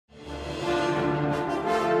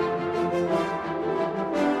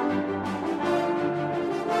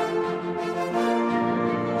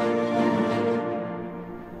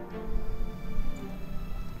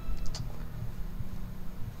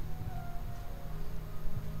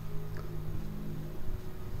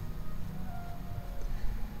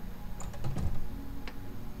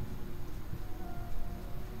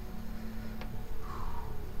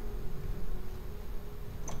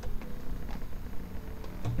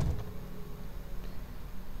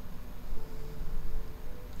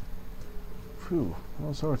Whew,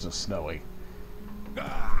 all sorts of snowy.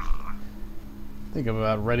 I think I'm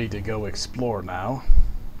about ready to go explore now.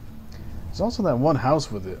 There's also that one house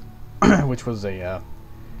with it, which was a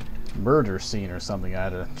murder scene or something I had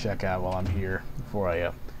to check out while I'm here before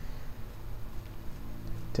I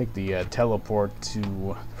take the teleport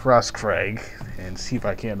to Frostcrag and see if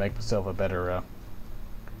I can't make myself a better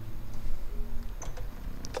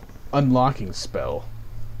unlocking spell.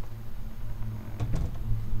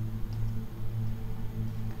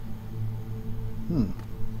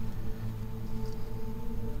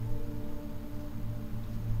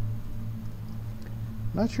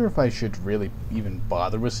 Not sure if I should really even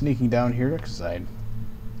bother with sneaking down here, because I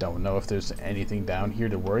don't know if there's anything down here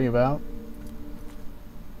to worry about.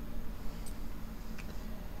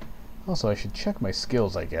 Also, I should check my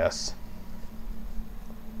skills, I guess.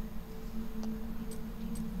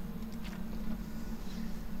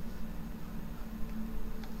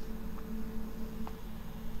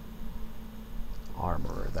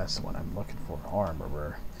 Armorer, that's the one I'm looking for.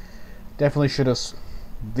 Armorer. Definitely should have...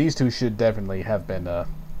 These two should definitely have been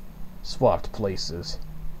swapped places.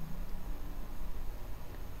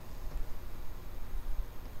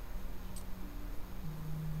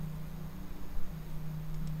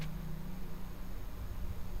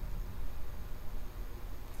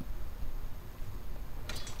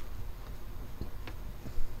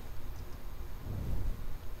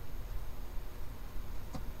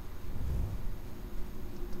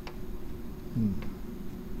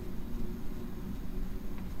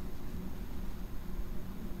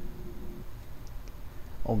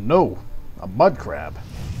 Oh no! A mud crab!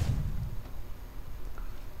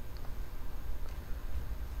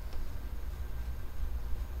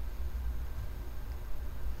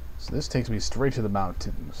 So this takes me straight to the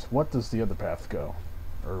mountains. What does the other path go?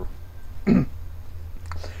 Or...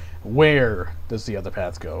 where does the other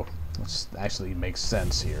path go? Which actually makes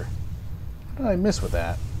sense here. What did I miss with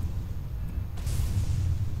that?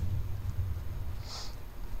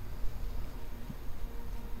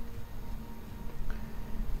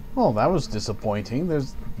 Well, that was disappointing.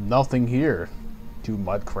 There's nothing here. 2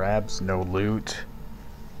 mud crabs, no loot.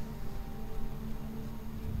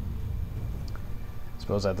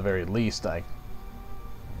 Suppose at the very least I...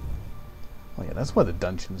 Oh yeah, that's why the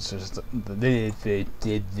dungeons is...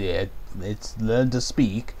 It's learn to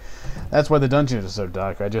speak. That's why the dungeons are so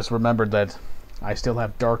dark. I just remembered that I still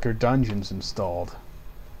have darker dungeons installed.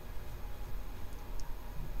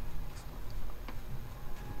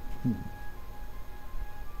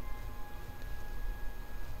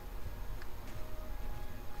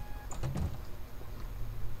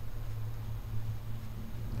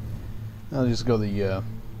 I'll just go the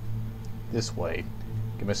this way.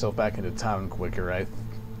 Get myself back into town quicker.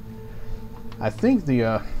 I think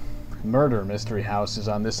the murder mystery house is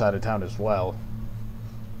on this side of town as well.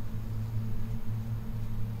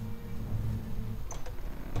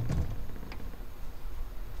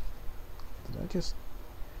 Did I just...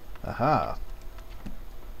 Aha.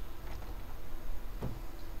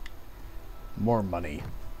 More money.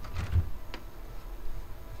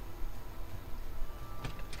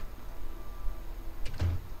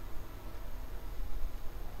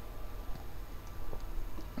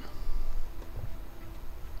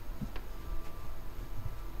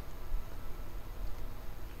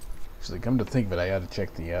 Actually, come to think of it, I gotta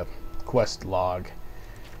check the quest log.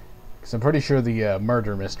 Because I'm pretty sure the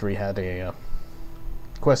murder mystery had a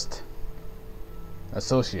quest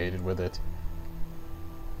associated with it.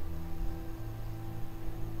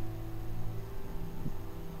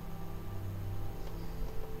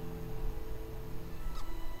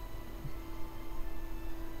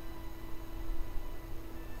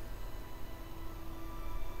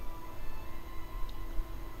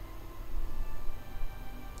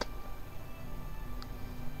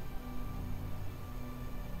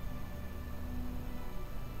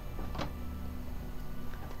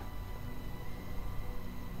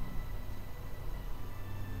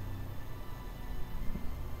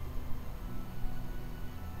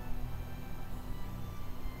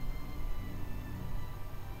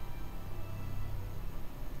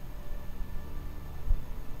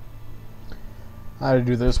 I had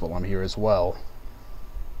to do this while I'm here as well.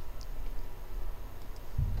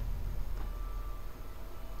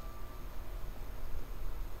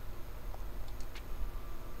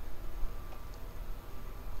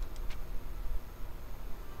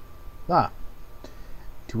 Ah,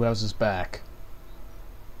 2 houses back.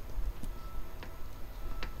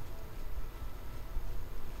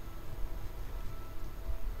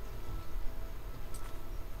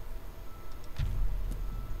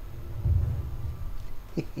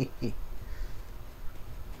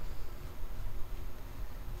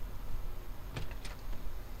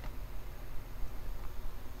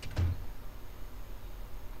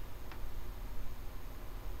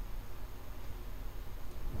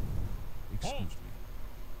 Excuse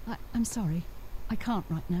me. I'm sorry. I can't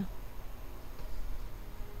right now.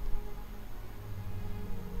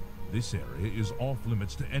 This area is off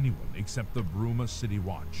limits to anyone except the Bruma City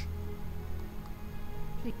Watch.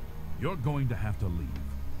 Please. You're going to have to leave.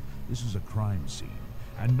 This is a crime scene,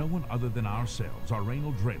 and no one other than ourselves, our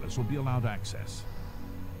Reynald Draelus, will be allowed access.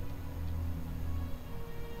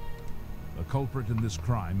 The culprit in this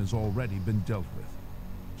crime has already been dealt with.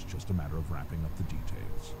 It's just a matter of wrapping up the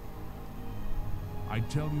details. I'd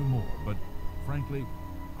tell you more, but frankly,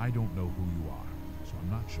 I don't know who you are, so I'm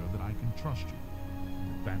not sure that I can trust you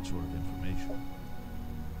with that sort of information.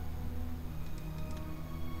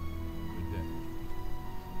 Good day.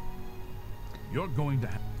 You're going to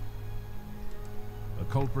have the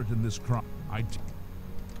culprit in this crime. Good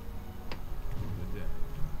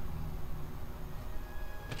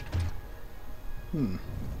day.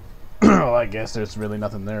 Well, I guess there's really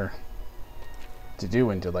nothing there to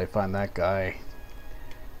do until I find that guy.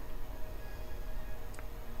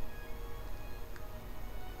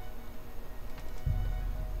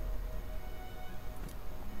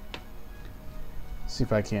 See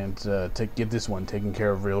if I can't get this one taken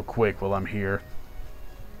care of real quick while I'm here.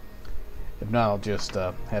 If not, I'll just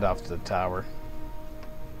head off to the tower.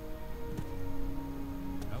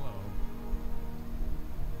 Hello.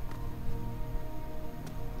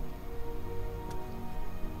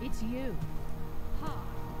 It's you. Ha.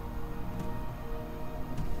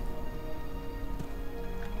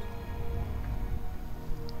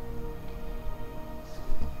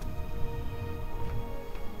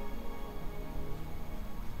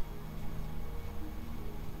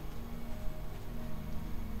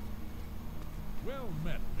 Well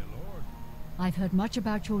met, my lord. I've heard much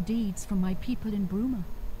about your deeds from my people in Bruma.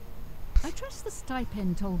 I trust the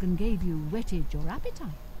stipend Tolgan gave you whetted your appetite.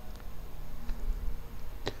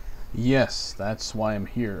 Yes, that's why I'm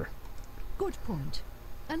here. Good point.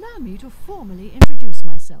 Allow me to formally introduce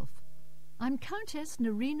myself. I'm Countess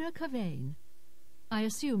Nerina Cavain. I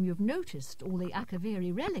assume you've noticed all the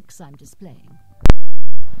Akaviri relics I'm displaying.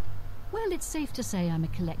 Well, it's safe to say I'm a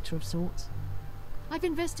collector of sorts. I've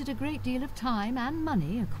invested a great deal of time and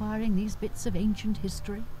money acquiring these bits of ancient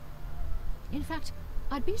history. In fact,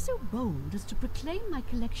 I'd be so bold as to proclaim my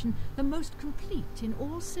collection the most complete in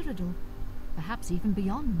all Cyrodiil, perhaps even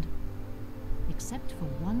beyond. Except for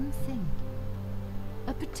one thing.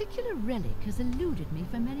 A particular relic has eluded me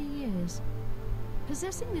for many years.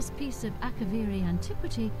 Possessing this piece of Akaviri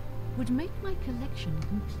antiquity would make my collection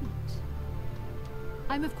complete.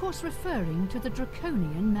 I'm of course referring to the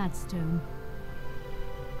Draconian Madstone.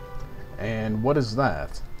 And what is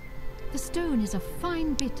that? The stone is a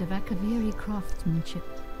fine bit of Akaviri craftsmanship.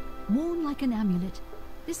 Worn like an amulet,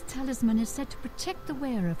 this talisman is said to protect the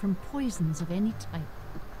wearer from poisons of any type.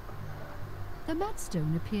 The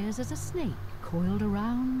Madstone appears as a snake coiled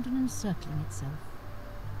around and encircling itself.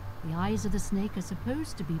 The eyes of the snake are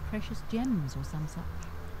supposed to be precious gems or some such.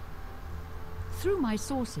 Through my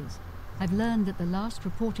sources, I've learned that the last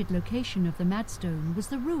reported location of the Madstone was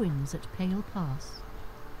the ruins at Pale Pass.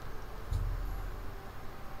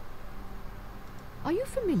 Are you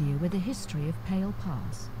familiar with the history of Pale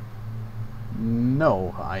Pass?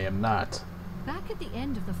 No, I am not. Back at the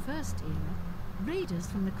end of the First Era, raiders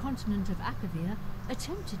from the continent of Akavir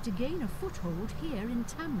attempted to gain a foothold here in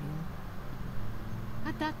Tamriel.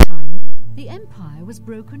 At that time, the Empire was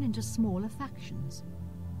broken into smaller factions.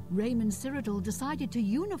 Raymond Cyrodiil decided to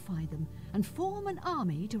unify them and form an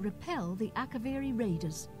army to repel the Akaviri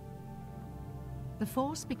raiders. The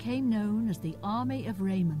force became known as the Army of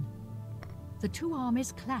Raymond. The two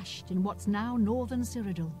armies clashed in what's now northern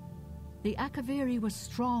Cyrodiil. The Akaviri were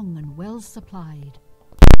strong and well supplied.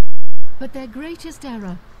 But their greatest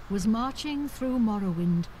error was marching through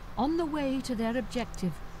Morrowind on the way to their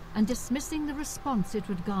objective and dismissing the response it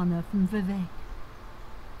would garner from Vivek.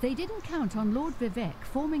 They didn't count on Lord Vivek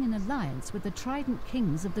forming an alliance with the Trident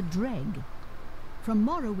Kings of the Dreg. From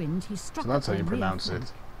Morrowind he struck So that's how at you their rear pronounce flank.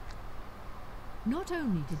 it. Not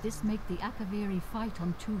only did this make the Akaviri fight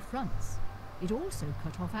on two fronts, it also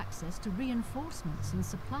cut off access to reinforcements and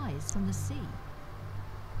supplies from the sea.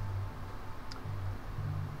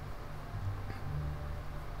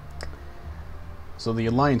 So the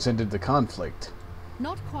Alliance ended the conflict.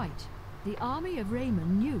 Not quite. The army of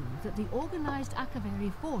Raymond knew that the organized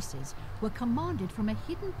Akaviri forces were commanded from a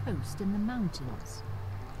hidden post in the mountains.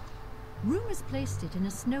 Rumors placed it in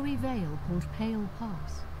a snowy vale called Pale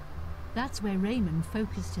Pass. That's where Raymond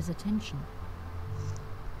focused his attention.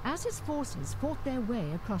 As his forces fought their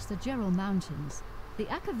way across the Gerald Mountains, the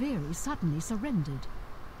Akaviri suddenly surrendered.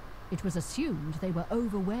 It was assumed they were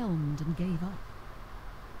overwhelmed and gave up.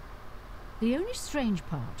 The only strange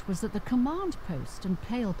part was that the command post and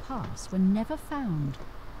Pale Pass were never found.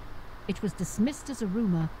 It was dismissed as a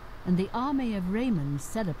rumor, and the army of Raymond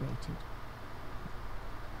celebrated.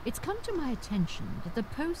 It's come to my attention that the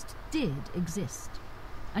post did exist,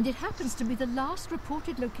 and it happens to be the last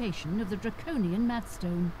reported location of the Draconian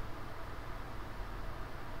Madstone.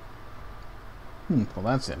 Well,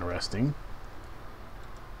 that's interesting.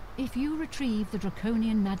 If you retrieve the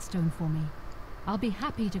Draconian Madstone for me, I'll be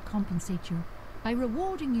happy to compensate you by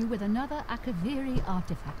rewarding you with another Akaviri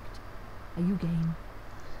artifact. Are you game?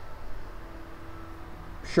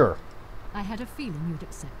 Sure. I had a feeling you'd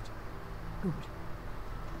accept. Good.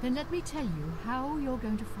 Then let me tell you how you're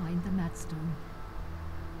going to find the Madstone.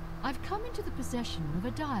 I've come into the possession of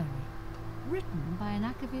a diary, written by an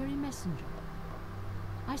Akaviri messenger.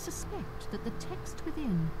 I suspect that the text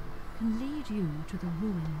within can lead you to the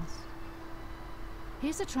ruins.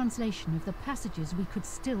 Here's a translation of the passages we could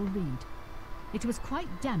still read. It was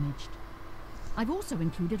quite damaged. I've also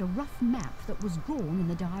included a rough map that was drawn in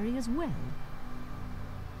the diary as well.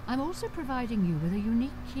 I'm also providing you with a unique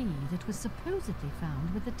key that was supposedly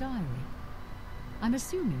found with the diary. I'm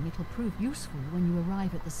assuming it'll prove useful when you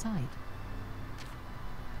arrive at the site.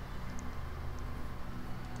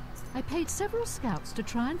 I paid several scouts to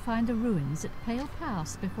try and find the ruins at Pale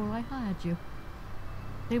Pass before I hired you.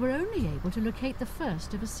 They were only able to locate the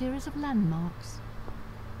first of a series of landmarks.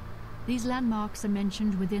 These landmarks are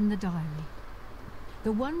mentioned within the diary.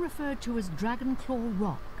 The one referred to as Dragonclaw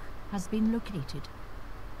Rock has been located.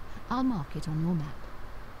 I'll mark it on your map.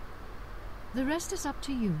 The rest is up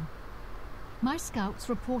to you. My scouts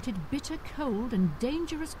reported bitter cold and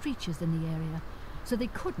dangerous creatures in the area, so they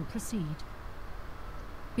couldn't proceed.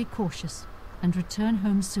 Be cautious and return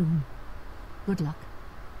home soon. Good luck.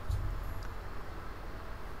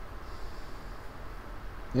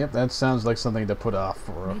 Yep, that sounds like something to put off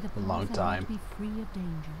for May the a long path ahead time. be free of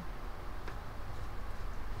danger.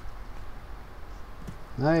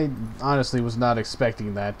 I honestly was not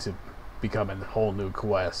expecting that to become a whole new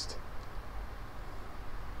quest.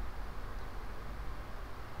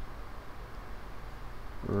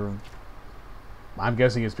 I'm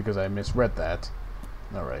guessing it's because I misread that.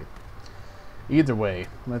 Alright. Either way,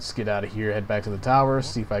 let's get out of here, head back to the tower,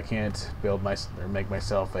 see if I can't build or make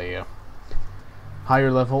myself a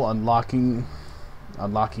higher level unlocking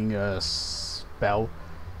a spell,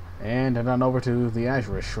 and head on over to the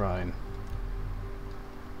Azura Shrine.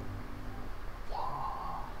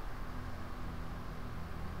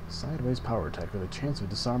 Sideways power attack with a chance of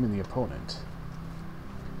disarming the opponent.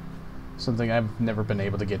 Something I've never been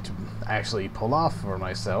able to get to actually pull off for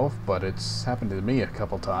myself, but it's happened to me a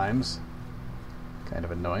couple times. Kind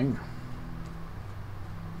of annoying.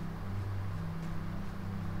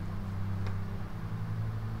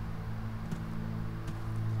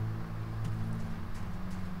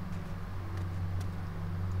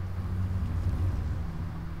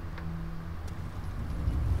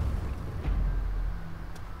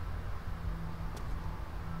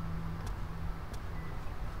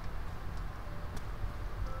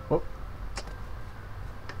 Oh.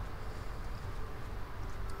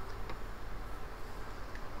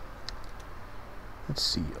 Let's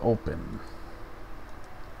see, open.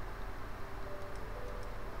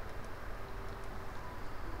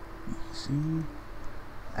 Easy.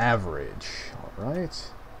 Average,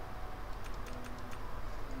 alright.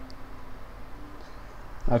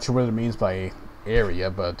 Not sure what it means by area,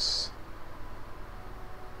 but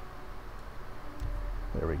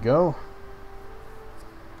there we go.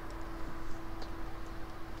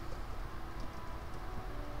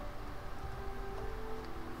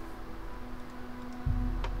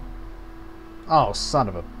 Oh, son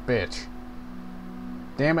of a bitch.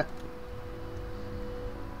 Damn it.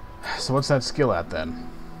 So what's that skill at then?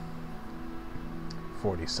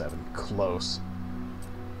 47. Close.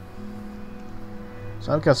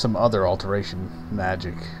 So I've got some other alteration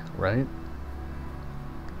magic, right?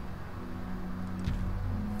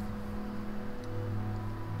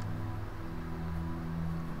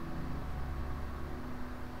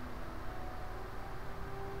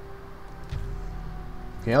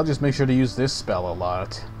 Okay, I'll just make sure to use this spell a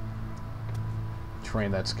lot.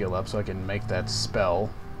 Train that skill up so I can make that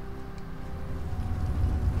spell.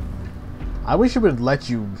 I wish it would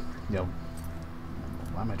let you,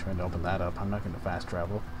 why am I trying to open that up? I'm not going to fast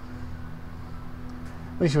travel.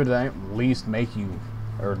 I wish it would at least make you,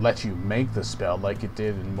 or let you make the spell like it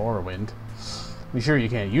did in Morrowind. I mean, sure, you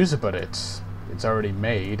can't use it, but it's already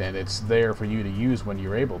made, and it's there for you to use when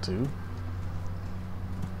you're able to.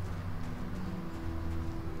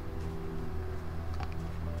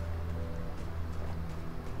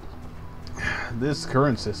 this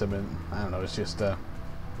current system, and I don't know, it's just a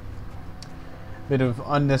bit of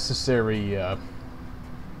unnecessary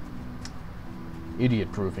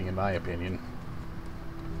idiot-proofing, in my opinion.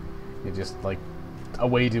 It's just like a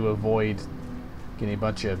way to avoid getting a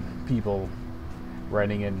bunch of people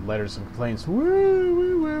writing in letters of complaints.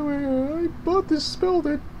 I bought this spell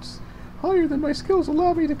that's higher than my skills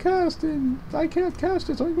allow me to cast, and I can't cast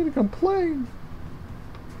it, so I'm going to complain.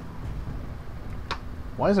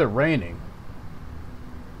 Why is it raining?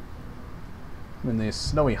 I'm in the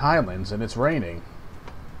snowy highlands and it's raining.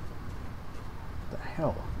 What the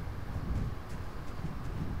hell?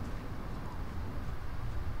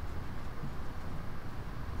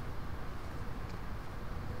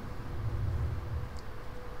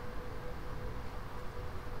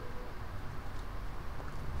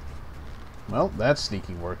 Well, that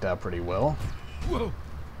sneaking worked out pretty well. Whoa.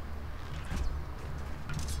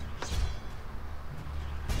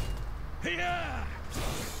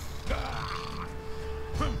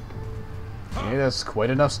 Yeah, that's quite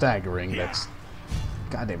enough staggering. That's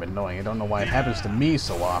goddamn annoying. I don't know why it happens to me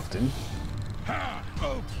so often.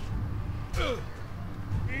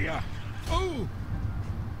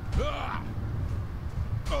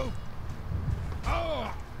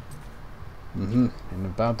 I'm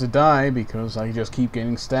about to die because I just keep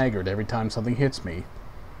getting staggered every time something hits me.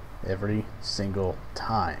 Every single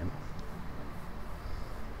time.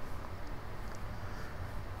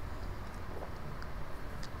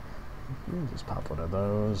 Just pop one of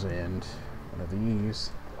those and one of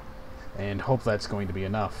these. And hope that's going to be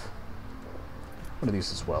enough. One of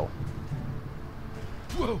these as well.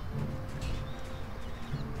 Whoa.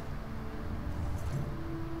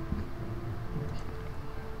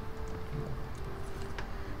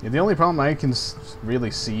 Yeah, the only problem I can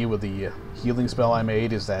really see with the healing spell I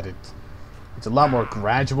made is that it's a lot more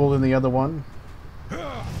gradual than the other one.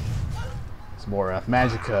 It's more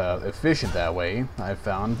magic efficient that way, I've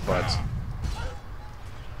found, but...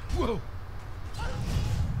 Whoa.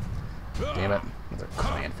 Damn it, another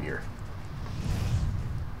clan fear.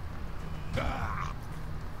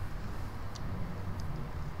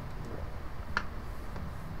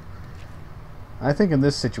 I think in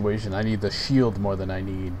this situation I need the shield more than I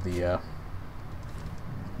need the I'm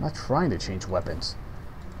not trying to change weapons.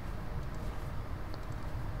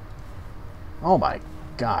 Oh my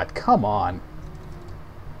god, come on.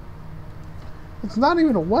 It's not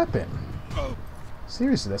even a weapon.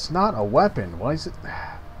 Seriously, that's not a weapon. Why is it...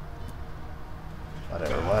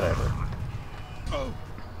 Whatever.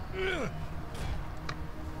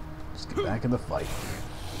 Just get back in the fight.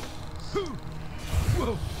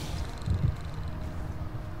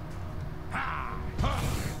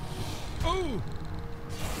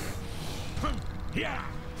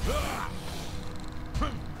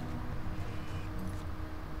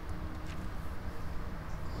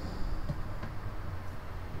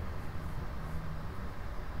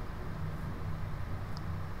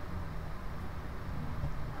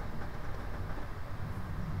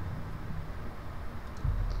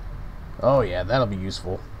 Oh yeah, that'll be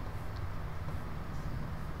useful.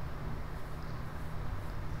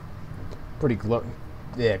 Pretty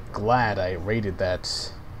glad I raided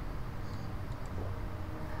that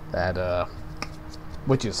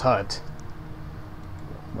witch's hut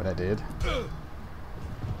when I did.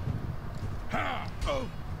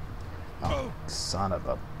 Oh, son of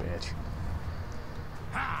a bitch.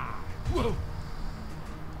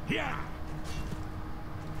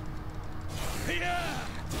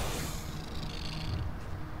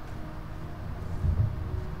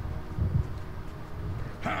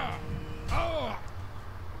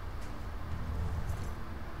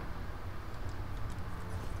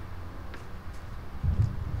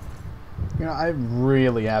 You know, I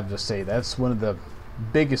really have to say that's one of the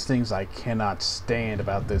biggest things I cannot stand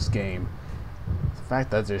about this game. The fact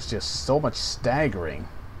that there's just so much staggering.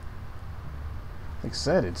 Like I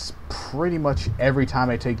said, it's pretty much every time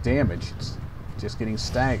I take damage, it's just getting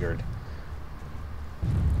staggered.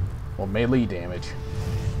 Well, melee damage.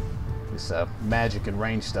 This magic and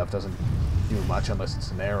range stuff doesn't do much unless it's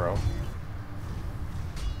an arrow.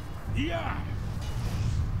 Yeah.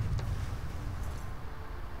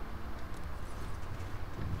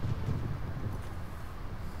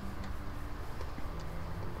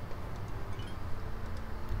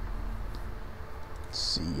 Let's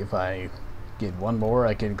see, if I get one more,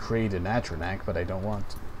 I can create an Atronac, but I don't want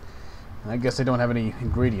to. I guess I don't have any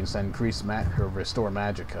ingredients that increase or restore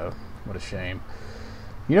magicka. What a shame.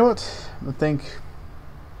 You know what? I think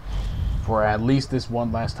for at least this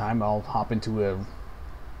one last time, I'll hop into a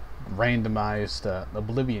randomized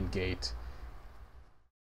Oblivion gate